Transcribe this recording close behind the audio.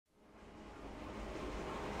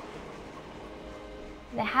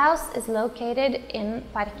The house is located in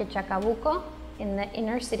Parque Chacabuco, in the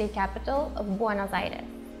inner city capital of Buenos Aires.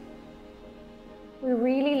 We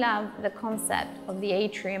really love the concept of the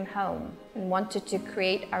Atrium home and wanted to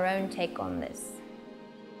create our own take on this.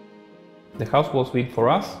 The house was built for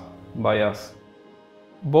us, by us.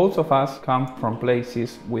 Both of us come from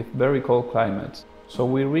places with very cold climates, so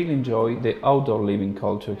we really enjoy the outdoor living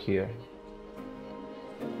culture here.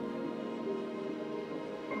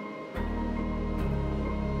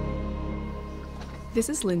 This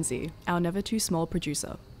is Lindsay, our never too small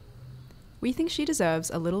producer. We think she deserves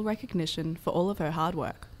a little recognition for all of her hard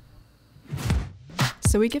work.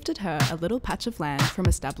 So we gifted her a little patch of land from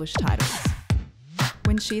established titles.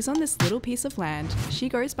 When she's on this little piece of land, she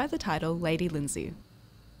goes by the title Lady Lindsay,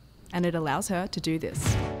 and it allows her to do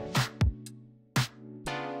this.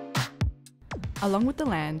 Along with the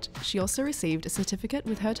land, she also received a certificate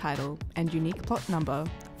with her title and unique plot number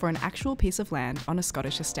for an actual piece of land on a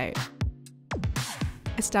Scottish estate.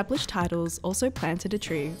 Established titles also planted a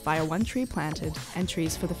tree via one tree planted and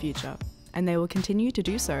trees for the future, and they will continue to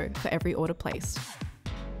do so for every order placed.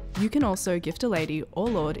 You can also gift a lady or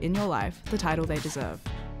lord in your life the title they deserve.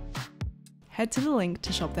 Head to the link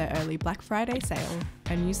to shop their early Black Friday sale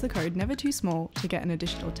and use the code NEVERTOOSMALL to get an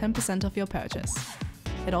additional 10% off your purchase.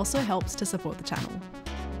 It also helps to support the channel.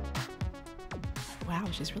 Wow,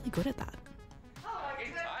 she's really good at that.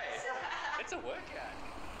 It's a workout.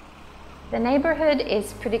 The neighborhood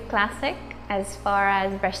is pretty classic as far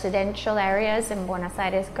as residential areas in Buenos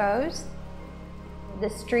Aires goes. The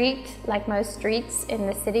street, like most streets in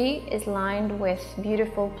the city, is lined with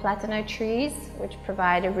beautiful platano trees, which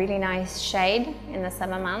provide a really nice shade in the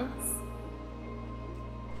summer months.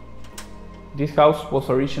 This house was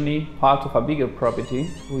originally part of a bigger property,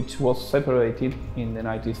 which was separated in the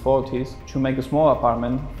 1940s to make a small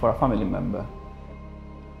apartment for a family member.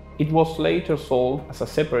 It was later sold as a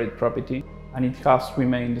separate property, and it has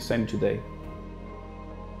remained the same today.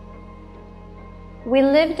 We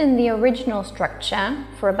lived in the original structure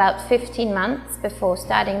for about 15 months before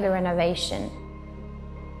starting the renovation.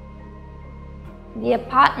 The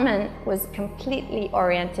apartment was completely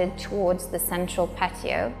oriented towards the central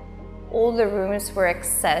patio. All the rooms were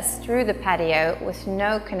accessed through the patio with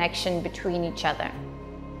no connection between each other.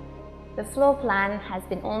 The floor plan has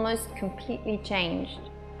been almost completely changed.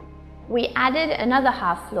 We added another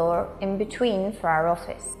half floor in between for our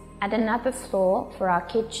office, and another floor for our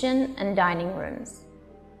kitchen and dining rooms.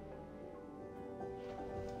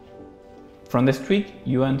 From the street,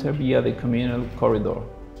 you enter via the communal corridor.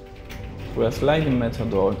 Through a sliding metal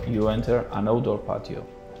door, you enter an outdoor patio,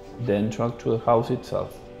 the entrance to the house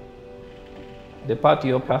itself. The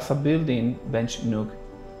patio has a built-in bench nook.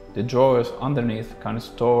 The drawers underneath can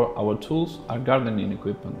store our tools and gardening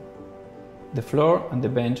equipment. The floor and the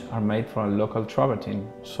bench are made from a local travertine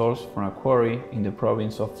sourced from a quarry in the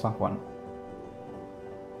province of San Juan.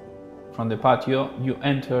 From the patio, you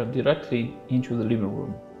enter directly into the living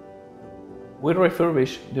room. We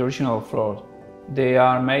refurbished the original floors. They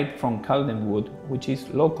are made from Calden wood, which is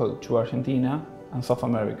local to Argentina and South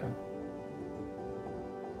America.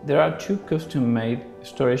 There are two custom-made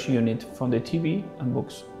storage units for the TV and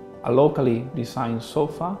books, a locally designed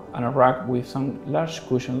sofa and a rack with some large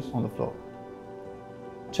cushions on the floor.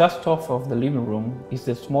 Just off of the living room is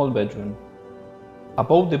the small bedroom.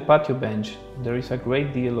 Above the patio bench, there is a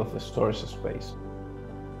great deal of storage space.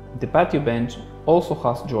 The patio bench also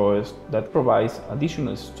has drawers that provides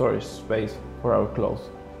additional storage space for our clothes.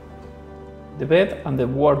 The bed and the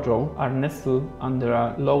wardrobe are nestled under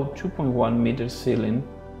a low 2.1 meter ceiling.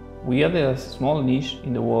 We added a small niche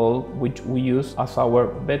in the wall which we use as our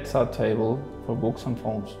bedside table for books and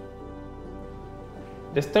phones.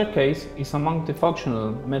 The staircase is a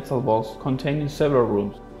multifunctional metal box containing several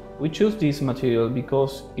rooms. We choose this material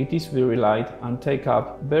because it is very light and takes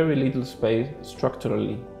up very little space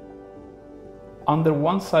structurally. Under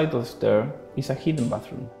one side of the stair is a hidden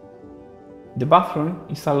bathroom. The bathroom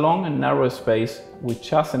is a long and narrow space which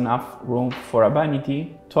has enough room for a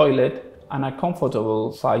vanity, toilet and a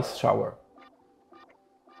comfortable sized shower.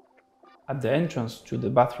 At the entrance to the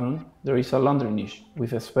bathroom there is a laundry niche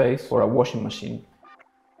with a space for a washing machine.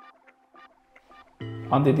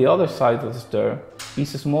 Under the other side of the stair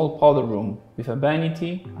is a small powder room with a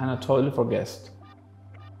vanity and a toilet for guests.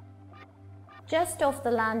 Just off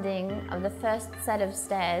the landing of the first set of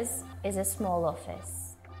stairs is a small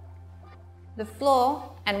office. The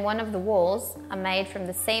floor and one of the walls are made from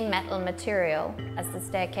the same metal material as the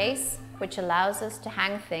staircase, which allows us to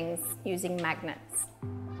hang things using magnets.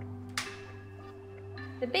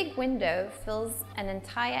 The big window fills an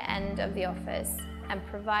entire end of the office and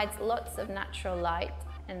provides lots of natural light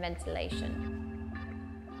and ventilation.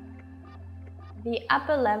 The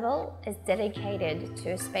upper level is dedicated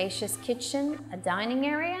to a spacious kitchen, a dining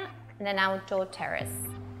area, and an outdoor terrace.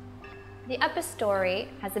 The upper story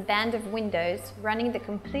has a band of windows running the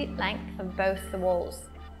complete length of both the walls.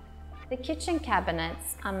 The kitchen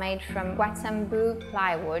cabinets are made from Guatambu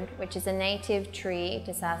plywood, which is a native tree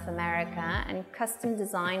to South America and custom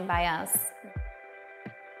designed by us.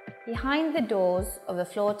 Behind the doors of the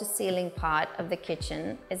floor-to-ceiling part of the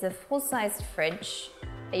kitchen is a full-sized fridge,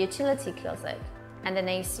 a utility closet, and an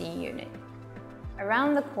AC unit.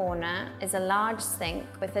 Around the corner is a large sink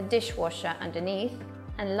with a dishwasher underneath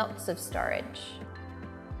and lots of storage.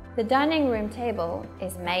 The dining room table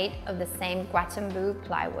is made of the same Guatambu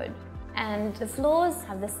plywood, and the floors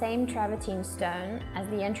have the same travertine stone as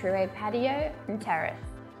the entryway patio and terrace.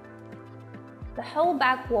 The whole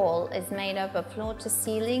back wall is made up of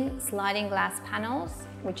floor-to-ceiling sliding glass panels,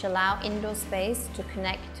 which allow indoor space to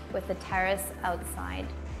connect with the terrace outside.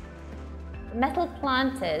 The metal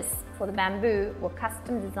planters for the bamboo were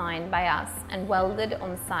custom designed by us and welded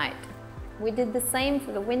on site. We did the same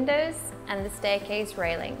for the windows and the staircase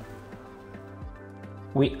railing.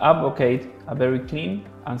 We advocate a very clean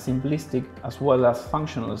and simplistic as well as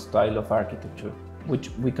functional style of architecture, which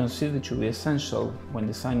we consider to be essential when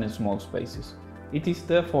designing small spaces. It is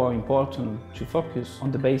therefore important to focus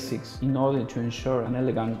on the basics in order to ensure an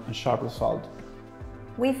elegant and sharp result.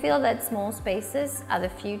 We feel that small spaces are the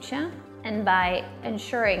future, and by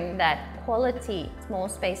ensuring that quality small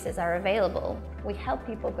spaces are available, we help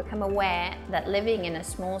people become aware that living in a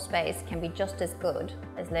small space can be just as good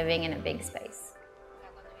as living in a big space.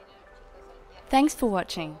 Thanks for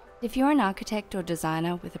watching. If you're an architect or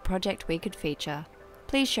designer with a project we could feature,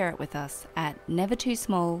 please share it with us at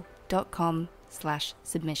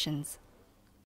nevertoosmall.com/submissions.